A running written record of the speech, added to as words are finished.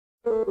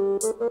Well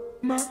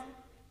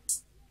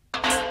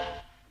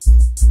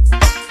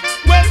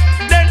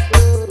then,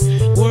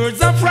 words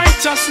of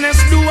righteousness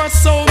do us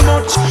so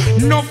much.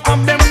 Enough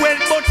of them well,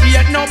 but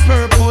yet no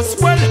purpose.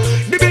 Well,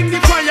 they bring the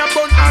fire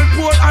burn all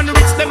poor and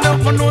rich. Them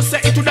never know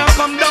say it would have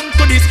come down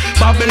to this.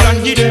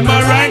 Babylon give them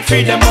a right,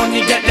 feed them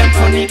money, get them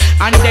funny,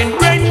 and then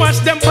brainwash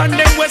them on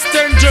them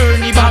western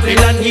journey.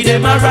 Babylon give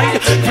them a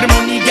right, for the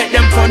money, get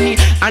them funny,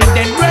 and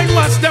then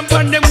brainwash them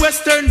on them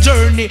western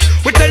journey.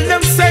 We tell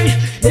them say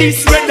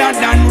this redder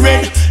than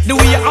red. The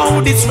way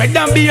how this red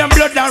and be and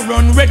blood and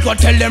run red. Go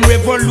tell them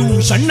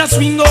revolution a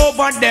swing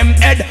over them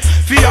head.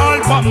 For all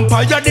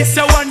vampire this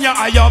a one ya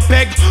higher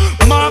peg.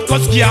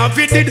 Marcus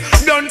Garvey did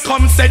don't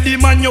come said the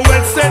man you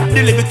well said.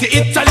 The liberty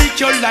Italy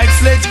you like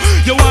sledge.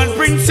 You want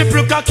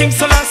principle King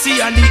Selassie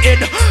and the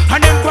head,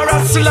 and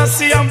Emperor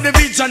Selassie have the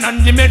vision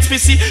and the meds.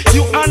 See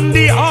you and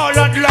the all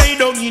that lie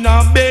down in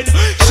a bed,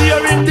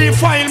 sharing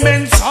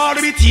defilements all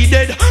with he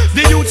dead.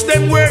 The youths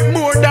them worth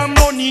more than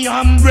money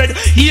and bread.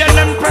 Hear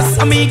them press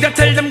amiga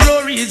tell them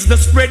glory is the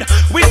spread.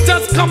 We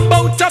just come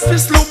out of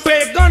this loop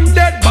pagan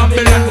dead.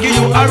 Babylon give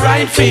you a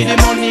right feed the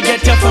money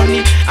get you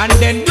funny, and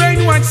then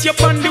brainwash you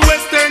on the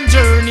western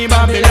journey.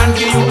 Babylon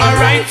give you a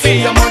right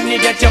feed your money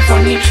get you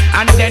funny,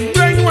 and then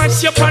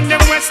brainwash you on the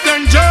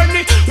western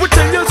journey. We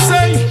tell you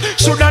say,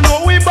 shoulda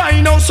know we buy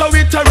now so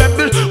we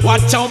terrible.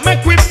 Watch out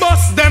make we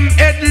bust them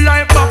head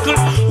like buckle.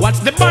 Watch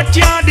the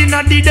backyard in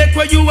a the deck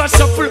where you a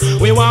shuffle.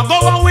 We want go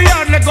and we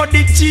hardly got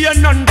the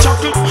chain and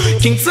chuckle.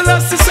 King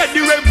Selassie said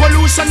the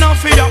revolution of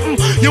it happen.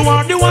 You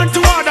are the one to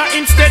order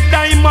instead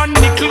diamond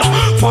nickel.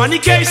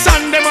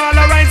 Fornication them all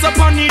rise up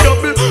on the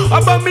double.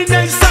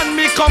 Abomination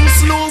me come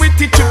slow with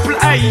the triple.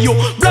 Aye yo,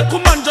 black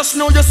woman just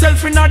know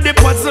yourself in a the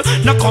puzzle.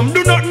 Now come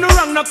do nothing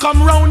wrong, now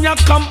come round ya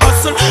come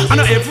hustle.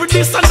 And every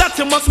this and that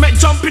you must make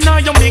jump in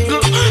your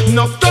miggle.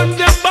 Not turn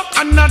them back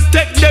and not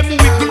take them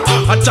wiggle.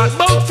 I chat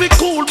bout fi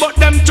cool but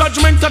them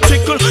judgment a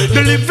trickle.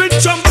 The living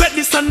trumpet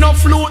this and no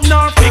flute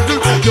nor figgle.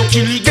 You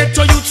kill get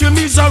to youth you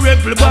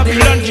miserable.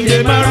 Babylon give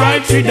them a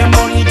right for the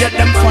money get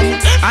them funny,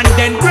 and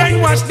then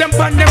brainwash them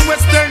on them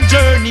western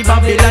journey.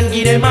 Babylon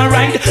give them a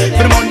right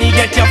for the money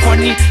get you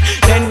funny,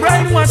 then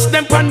brainwash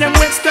them on them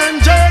western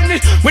journey.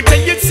 We tell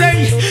you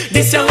say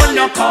this you will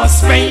not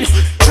cause pain.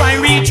 Try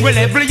reach where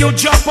level you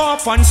drop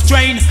off and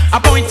strain.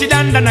 Appointed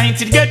and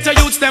anointed get to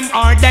use them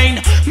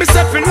ordained.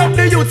 Myself in love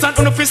the youths and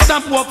uno fi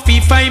stop work fi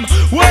fame.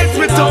 Words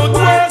without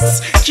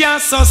words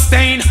can't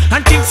sustain.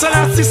 And King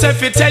Selassie say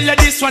fi tell you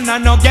this one a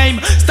no game.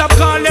 Stop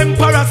call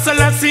Emperor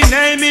Selassie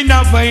name in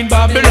a vain.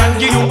 Babylon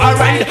give you a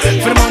ride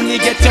for the money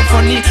get you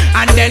funny,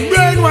 and then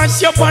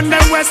brainwash you on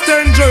them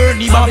western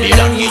journey.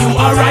 Babylon give you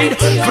a ride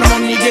for the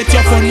money get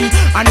you funny,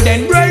 and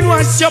then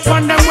brainwash you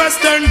on them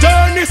western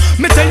journey.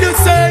 Me tell you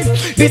say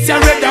this a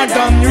redder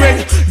than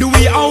red. The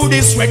way how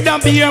this red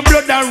and be a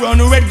blood and run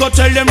red. Go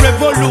tell them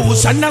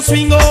revolution a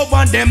swing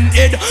over them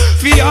head.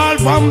 For all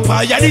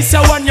vampire this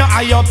a one you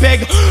higher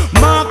peg.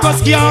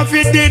 Marcus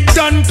Garvey did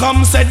done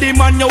come said the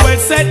man you well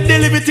said. The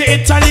liberty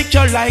Italy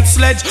you like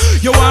sledge.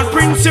 You want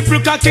principle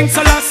King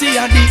Selassie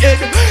at the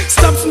head.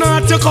 Stop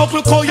snort your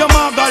couple call your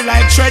mother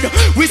like shred.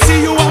 We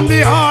see you on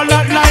the hall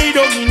that lie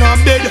down in a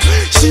bed,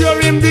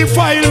 sharing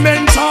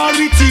defilement all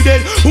with he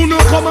dead. Who no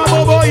come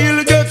above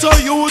he'll get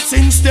a youth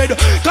instead.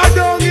 Cause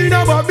down in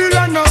a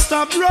Babylon no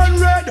stop run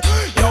red.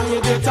 Now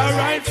you get a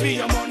right for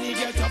your money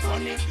get a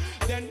funny,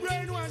 then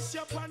brainwash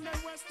you on the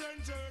western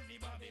journey.